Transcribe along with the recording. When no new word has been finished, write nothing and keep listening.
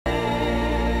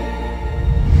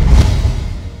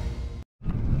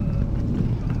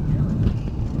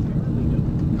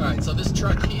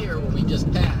truck here, where we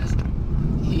just passed,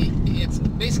 it's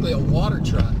basically a water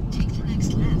truck.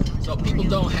 So people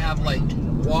don't have like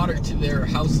water to their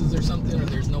houses or something, or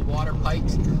there's no water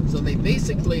pipes. So they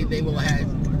will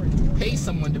pay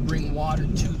someone to bring water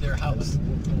to their house.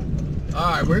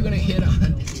 All right, we're gonna hit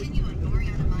on.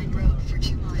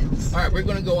 All right, we're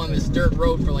gonna go on this dirt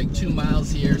road for like 2 miles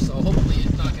here. So hopefully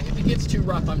it's not gonna. If it gets too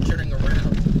rough, I'm turning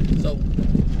around. So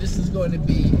this is going to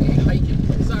be a hiking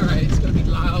place. All right, it's gonna be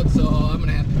loud, so I'm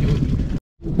gonna have to do it.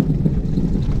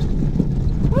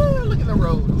 Woo! Look at the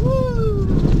road. Woo!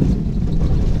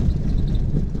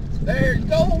 There's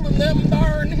gold in them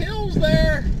darn hills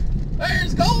there.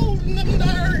 There's gold in them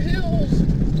darn hills.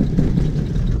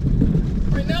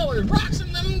 Right now there's rocks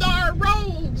in them darn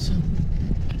roads.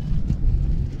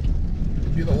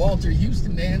 Do the Walter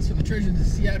Houston dance for the treasure of the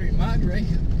Sierra Madre.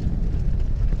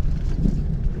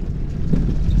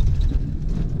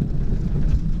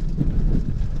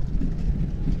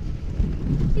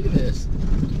 Look at this.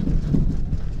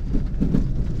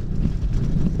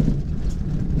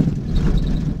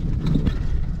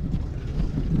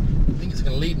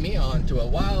 Lead me on to a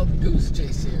wild goose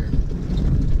chase here.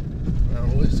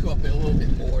 We'll just go up a little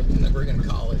bit more than we're gonna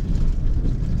call it.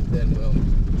 Then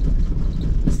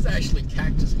this is actually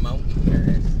Cactus Mountain here.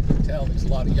 As you can tell, there's a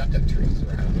lot of yucca trees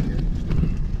around here.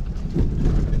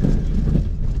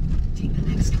 Take the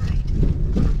next right.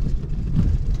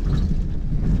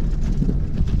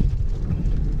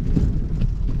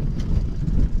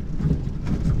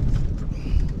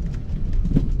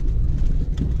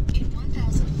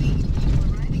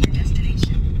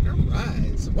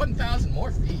 So 1,000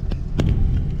 more feet.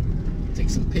 Take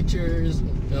some pictures,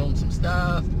 we'll film some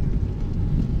stuff.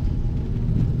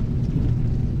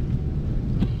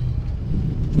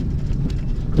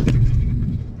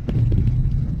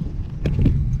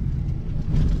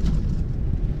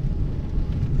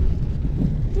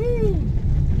 Woo!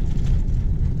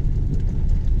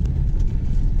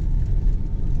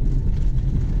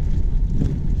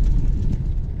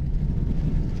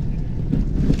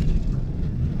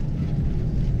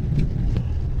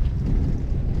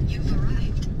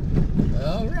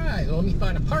 Let me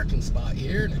find a parking spot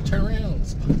here and a turnaround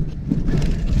spot.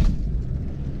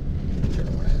 Turn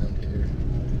around here.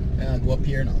 And I'll go up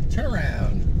here and I'll turn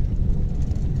around.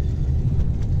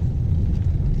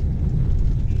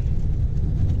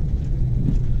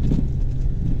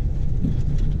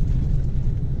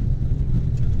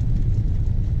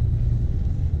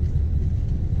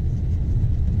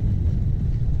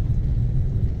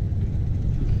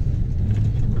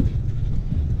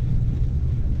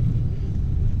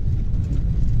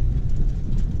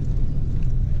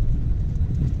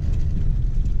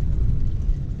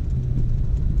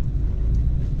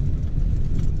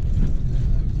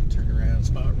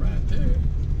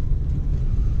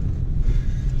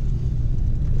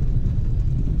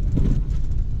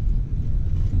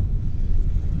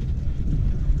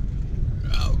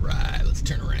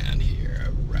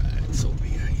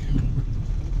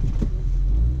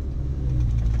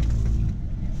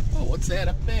 What's that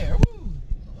up there? Woo!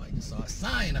 Oh, I just saw a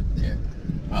sign up there.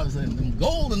 I was in them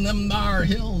gold in them dar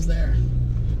hills there.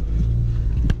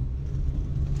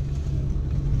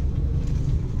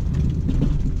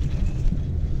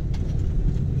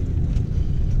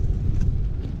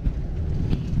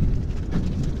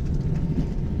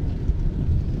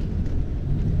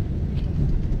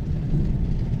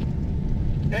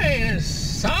 Hey, there's a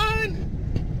sign.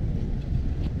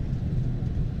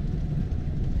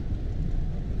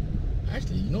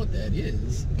 Actually, you know what that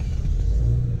is?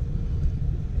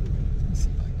 Let's see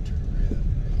if I can turn around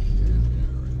right here.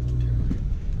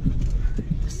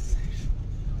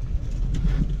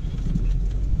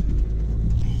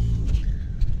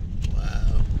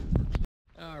 Wow.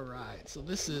 All right, so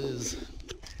this is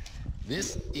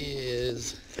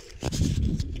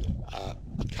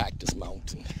Cactus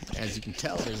Mountain. As you can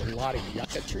tell, there's a lot of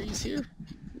yucca trees here,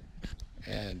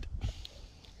 and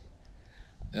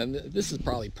this is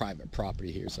probably private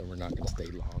property here, so we're not going to stay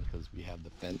long because we have the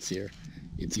fence here.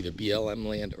 It's either BLM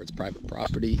land or it's private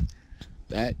property.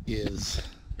 That is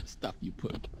stuff you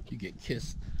get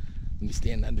kissed when you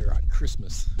stand under on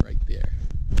Christmas right there.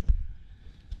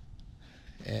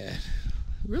 And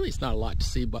really it's not a lot to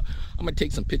see, but I'm going to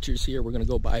take some pictures here. We're going to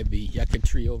go by the yucca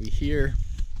tree over here.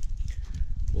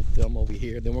 We'll film over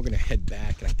here, then we're going to head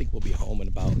back, and I think we'll be home in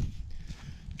about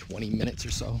 20 minutes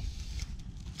or so.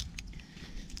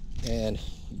 And you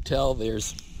can tell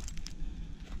there's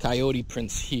coyote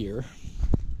prints here.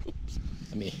 Oops.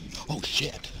 Oh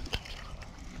shit.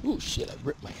 Oh shit, I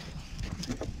ripped my...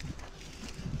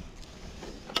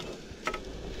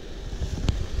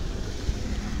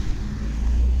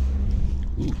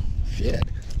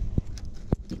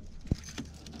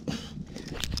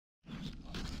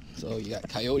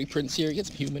 coyote prints here. You get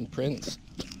some human prints.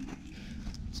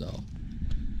 So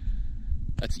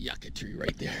that's a yucca tree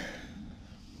right there.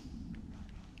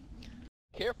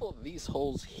 Careful of these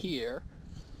holes here,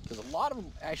 because a lot of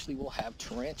them actually will have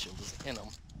tarantulas in them,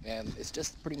 and it's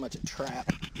just pretty much a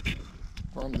trap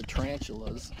from the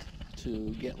tarantulas to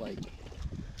get like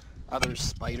other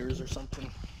spiders or something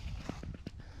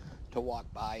to walk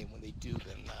by, and when they do,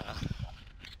 then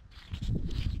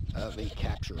they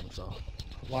capture them. So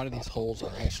a lot of these holes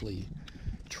are actually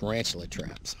tarantula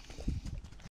traps.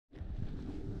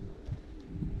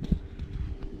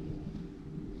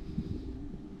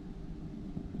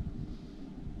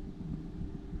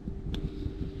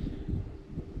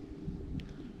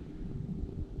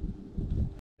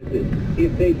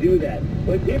 If they do that,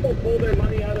 when people pull their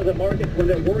money out of the market, when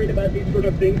they're worried about these sort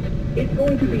of things, it's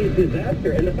going to be a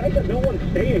disaster. And the fact that no one's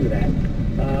saying that,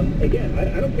 again,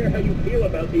 I don't care how you feel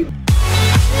about these